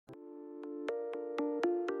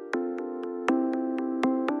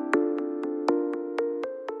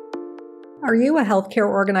Are you a healthcare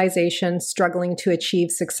organization struggling to achieve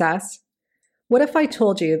success? What if I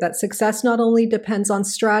told you that success not only depends on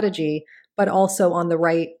strategy, but also on the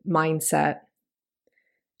right mindset?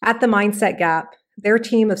 At the Mindset Gap, their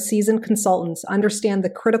team of seasoned consultants understand the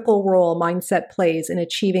critical role mindset plays in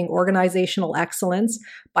achieving organizational excellence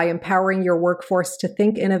by empowering your workforce to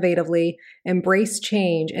think innovatively, embrace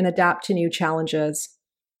change, and adapt to new challenges.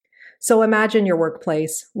 So imagine your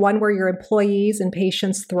workplace, one where your employees and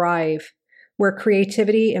patients thrive, where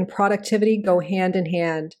creativity and productivity go hand in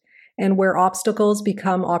hand, and where obstacles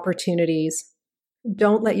become opportunities.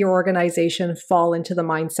 Don't let your organization fall into the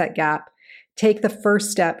mindset gap. Take the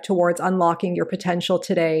first step towards unlocking your potential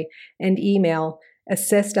today and email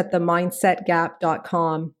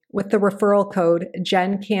assist@themindsetgap.com with the referral code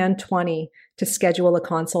GenCan20 to schedule a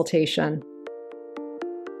consultation.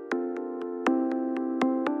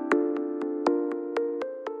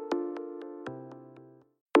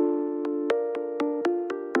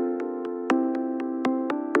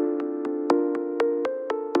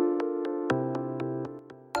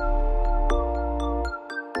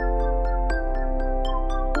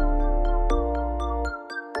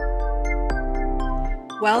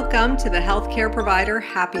 Welcome to the Healthcare Provider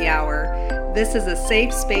Happy Hour. This is a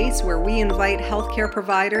safe space where we invite healthcare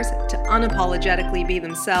providers to unapologetically be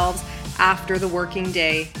themselves after the working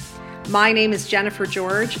day. My name is Jennifer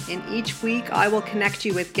George, and each week I will connect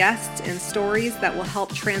you with guests and stories that will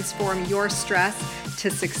help transform your stress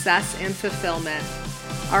to success and fulfillment.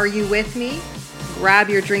 Are you with me? Grab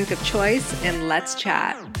your drink of choice and let's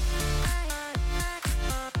chat.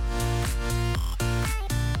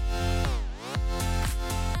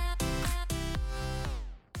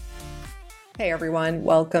 Hey everyone,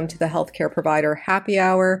 welcome to the Healthcare Provider Happy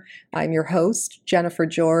Hour. I'm your host, Jennifer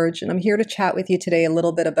George, and I'm here to chat with you today a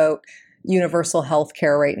little bit about universal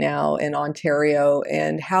healthcare right now in Ontario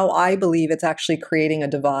and how I believe it's actually creating a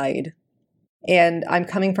divide. And I'm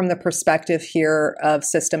coming from the perspective here of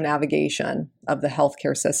system navigation of the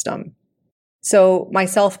healthcare system. So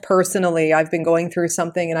myself personally, I've been going through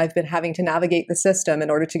something and I've been having to navigate the system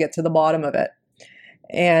in order to get to the bottom of it.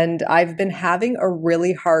 And I've been having a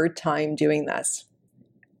really hard time doing this.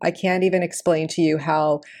 I can't even explain to you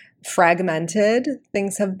how fragmented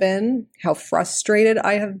things have been, how frustrated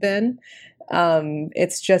I have been.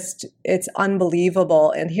 It's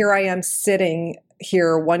unbelievable. And here I am sitting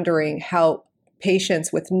here wondering how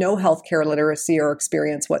patients with no healthcare literacy or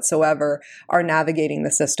experience whatsoever are navigating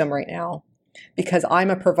the system right now. Because I'm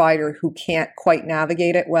a provider who can't quite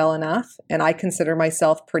navigate it well enough, and I consider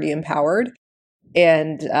myself pretty empowered.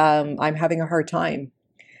 And I'm having a hard time.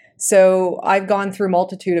 So I've gone through a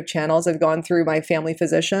multitude of channels. I've gone through my family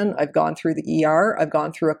physician. I've gone through the ER. I've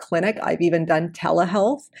gone through a clinic. I've even done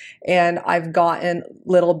telehealth. And I've gotten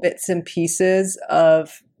little bits and pieces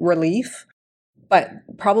of relief. But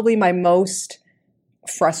probably my most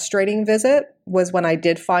frustrating visit was when I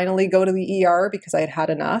did finally go to the ER because I had had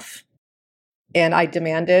enough. And I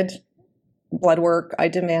demanded blood work. I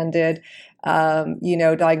demanded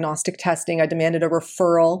diagnostic testing. I demanded a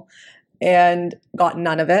referral and got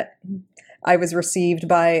none of it. I was received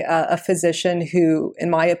by a physician who, in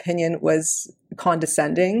my opinion, was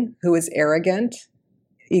condescending, who was arrogant,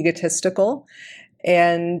 egotistical.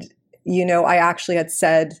 And, I actually had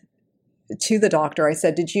said to the doctor, I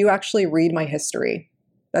said, "Did you actually read my history?"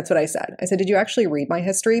 That's what I said. I said, "Did you actually read my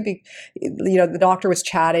history?" The doctor was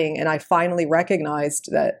chatting and I finally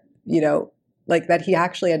recognized that, that he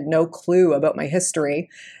actually had no clue about my history.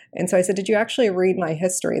 And so I said, "Did you actually read my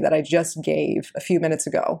history that I just gave a few minutes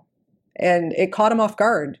ago?" And it caught him off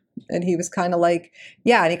guard. And he was kind of like,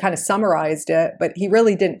 yeah, and he kind of summarized it, but he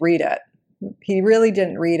really didn't read it. He really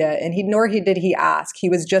didn't read it. And nor did he ask. He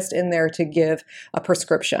was just in there to give a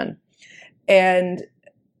prescription. And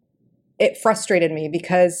it frustrated me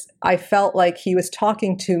because I felt like he was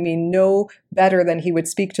talking to me no better than he would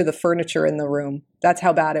speak to the furniture in the room. That's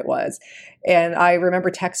how bad it was. And I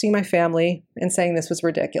remember texting my family and saying this was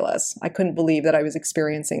ridiculous. I couldn't believe that I was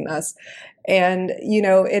experiencing this. And,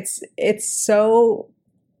 it's so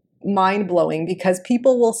mind-blowing because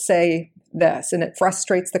people will say this, and it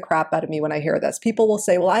frustrates the crap out of me when I hear this. People will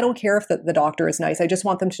say, "Well, I don't care if the doctor is nice. I just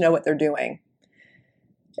want them to know what they're doing."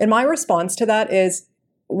 And my response to that is,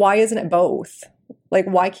 why isn't it both? Like,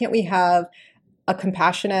 why can't we have a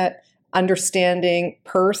compassionate, understanding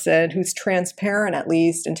person who's transparent at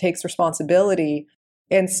least and takes responsibility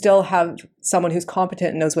and still have someone who's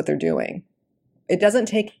competent and knows what they're doing? It doesn't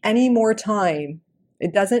take any more time.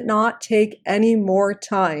 It doesn't not take any more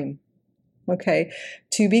time, okay,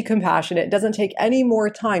 to be compassionate. It doesn't take any more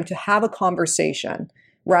time to have a conversation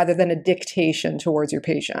rather than a dictation towards your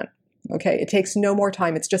patient. Okay, it takes no more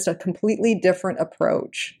time. It's just a completely different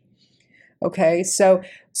approach. Okay, so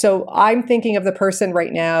I'm thinking of the person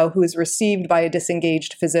right now who is received by a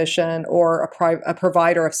disengaged physician or a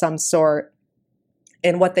provider of some sort,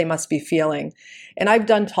 and what they must be feeling. And I've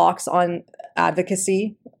done talks on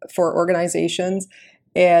advocacy for organizations,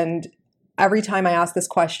 and every time I ask this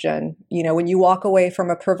question, when you walk away from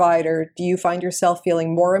a provider, do you find yourself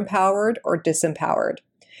feeling more empowered or disempowered?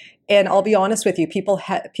 And I'll be honest with you,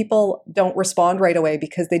 people don't respond right away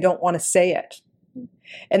because they don't want to say it.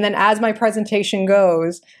 And then as my presentation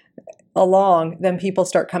goes along, then people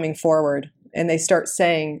start coming forward and they start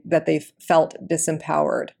saying that they've felt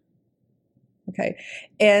disempowered. Okay.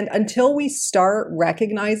 And until we start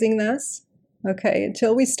recognizing this, and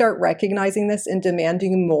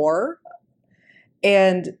demanding more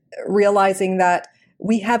and realizing that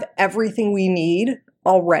we have everything we need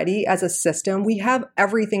already as a system, we have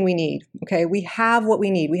everything we need. Okay. We have what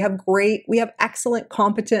we need. We have excellent,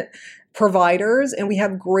 competent providers, and we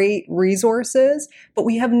have great resources, but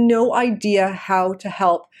we have no idea how to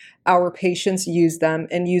help our patients use them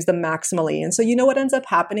and use them maximally. And so what ends up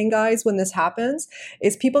happening, guys, when this happens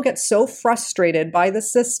is people get so frustrated by the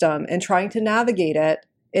system and trying to navigate it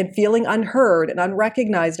and feeling unheard and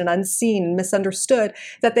unrecognized and unseen and misunderstood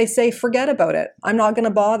that they say, forget about it. I'm not going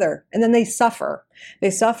to bother. And then they suffer.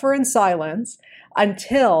 They suffer in silence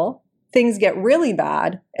until things get really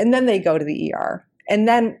bad, and then they go to the ER. And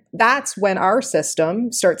then that's when our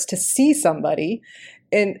system starts to see somebody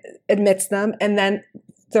and admits them and then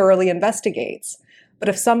thoroughly investigates. But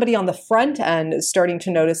if somebody on the front end is starting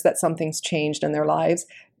to notice that something's changed in their lives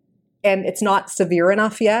and it's not severe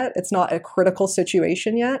enough yet, it's not a critical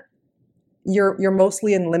situation yet, you're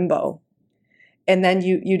mostly in limbo. And then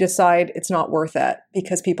you decide it's not worth it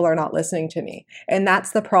because people are not listening to me. And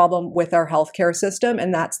that's the problem with our healthcare system.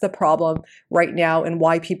 And that's the problem right now and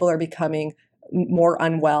why people are becoming more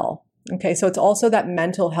unwell. Okay, so it's also that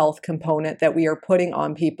mental health component that we are putting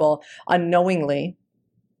on people unknowingly.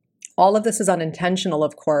 All of this is unintentional,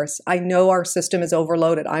 of course. I know our system is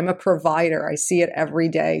overloaded. I'm a provider. I see it every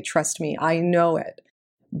day. Trust me, I know it.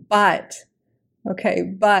 But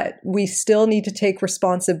we still need to take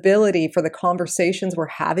responsibility for the conversations we're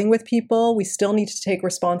having with people. We still need to take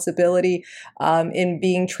responsibility in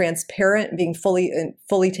being transparent, being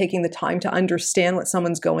fully taking the time to understand what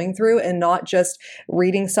someone's going through and not just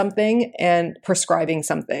reading something and prescribing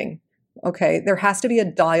something. Okay, there has to be a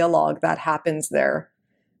dialogue that happens there.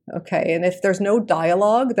 Okay, and if there's no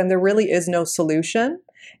dialogue, then there really is no solution.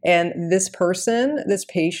 And this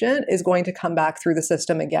patient is going to come back through the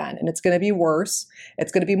system again, and it's going to be worse.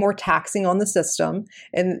 It's going to be more taxing on the system.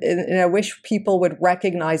 And I wish people would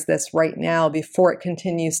recognize this right now before it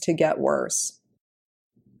continues to get worse.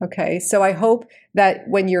 Okay, so I hope that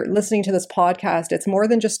when you're listening to this podcast, it's more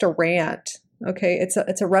than just a rant. Okay,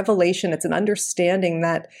 it's a revelation. It's an understanding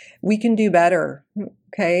that we can do better.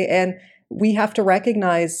 Okay, and we have to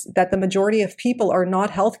recognize that the majority of people are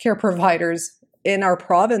not healthcare providers in our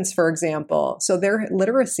province, for example. So their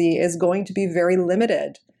literacy is going to be very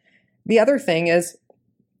limited. The other thing is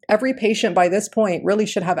every patient by this point really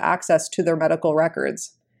should have access to their medical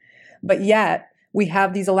records. But yet we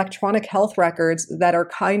have these electronic health records that are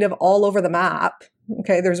kind of all over the map.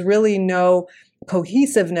 Okay, there's really no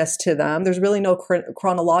cohesiveness to them. There's really no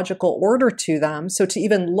chronological order to them. So to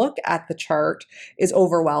even look at the chart is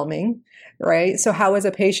overwhelming, right? So how is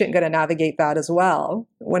a patient going to navigate that as well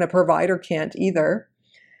when a provider can't either?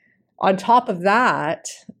 On top of that,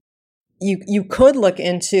 you could look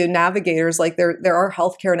into navigators, like there are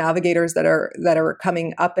healthcare navigators that are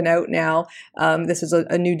coming up and out now. This is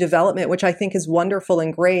a new development, which I think is wonderful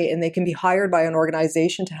and great, and they can be hired by an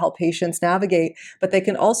organization to help patients navigate, but they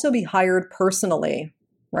can also be hired personally,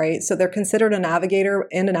 right? So they're considered a navigator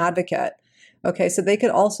and an advocate. Okay, so they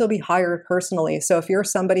could also be hired personally. So if you're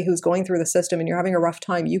somebody who's going through the system and you're having a rough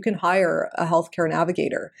time, you can hire a healthcare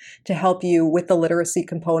navigator to help you with the literacy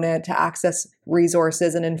component, to access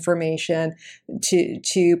resources and information,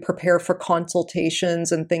 to prepare for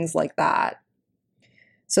consultations and things like that.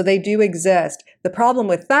 So they do exist. The problem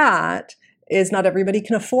with that is not everybody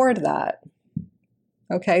can afford that.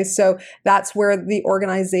 Okay, so that's where the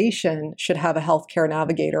organization should have a healthcare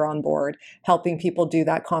navigator on board, helping people do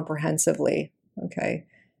that comprehensively. Okay,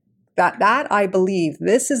 that I believe,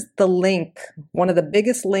 this is the link, one of the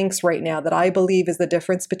biggest links right now that I believe is the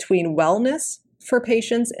difference between wellness for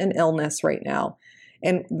patients and illness right now.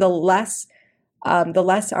 And the less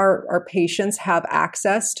our patients have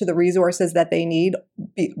access to the resources that they need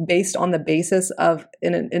based on the basis of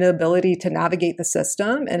an inability to navigate the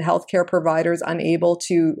system and healthcare providers unable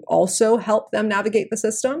to also help them navigate the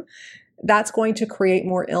system, that's going to create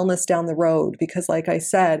more illness down the road because, like I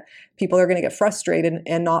said, people are going to get frustrated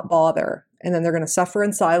and not bother. And then they're going to suffer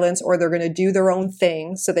in silence, or they're going to do their own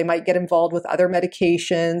thing. So they might get involved with other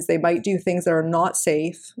medications. They might do things that are not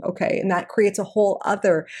safe. Okay. And that creates a whole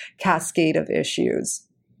other cascade of issues.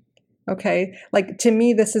 Okay. Like, to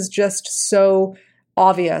me, this is just so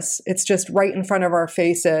obvious. It's just right in front of our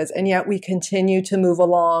faces. And yet we continue to move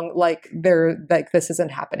along like this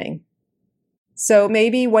isn't happening. So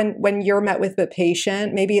maybe when you're met with the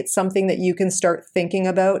patient, maybe it's something that you can start thinking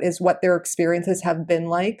about is what their experiences have been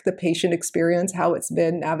like, the patient experience, how it's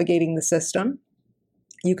been navigating the system.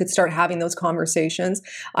 You could start having those conversations.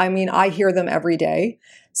 I mean, I hear them every day.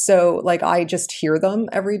 So like, I just hear them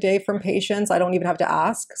every day from patients. I don't even have to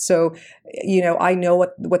ask. So, I know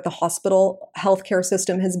what the hospital healthcare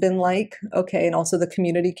system has been like. Okay. And also the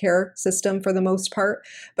community care system for the most part.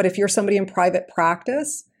 But if you're somebody in private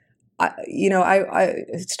practice, I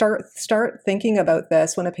start thinking about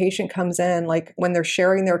this when a patient comes in, like when they're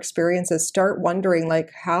sharing their experiences, start wondering like,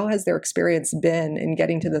 how has their experience been in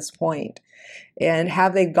getting to this point? And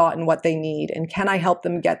have they gotten what they need? And can I help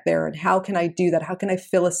them get there? And how can I do that? How can I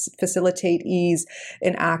facilitate ease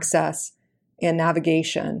in access and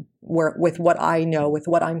navigation with what I know, with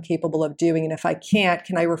what I'm capable of doing? And if I can't,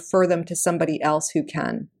 can I refer them to somebody else who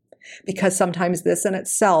can? Because sometimes this in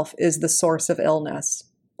itself is the source of illness,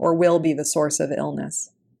 or will be the source of illness.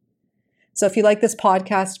 So if you like this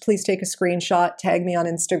podcast, please take a screenshot, tag me on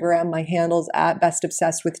Instagram. My handle's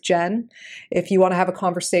 @bestobsessedwithjen. If you want to have a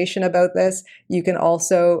conversation about this, you can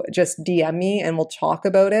also just DM me and we'll talk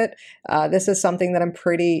about it. This is something that I'm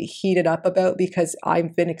pretty heated up about because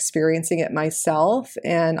I've been experiencing it myself,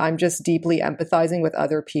 and I'm just deeply empathizing with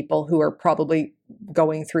other people who are probably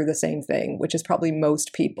going through the same thing, which is probably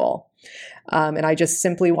most people. And I just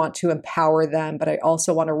simply want to empower them, but I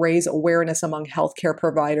also want to raise awareness among healthcare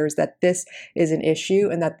providers that this is an issue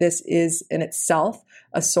and that this is in itself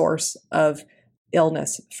a source of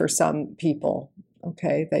illness for some people,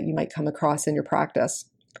 okay, that you might come across in your practice.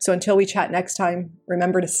 So until we chat next time,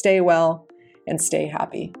 remember to stay well and stay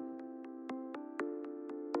happy.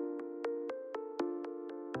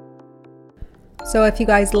 So if you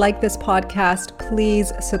guys like this podcast,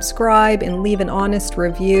 please subscribe and leave an honest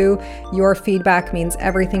review. Your feedback means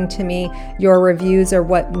everything to me. Your reviews are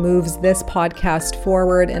what moves this podcast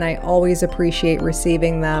forward, and I always appreciate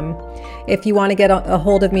receiving them. If you want to get a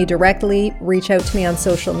hold of me directly, reach out to me on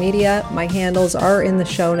social media. My handles are in the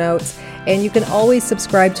show notes, and you can always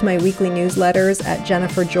subscribe to my weekly newsletters at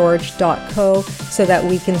jennifergeorge.co so that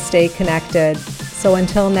we can stay connected. So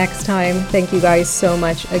until next time, thank you guys so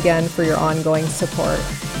much again for your ongoing support.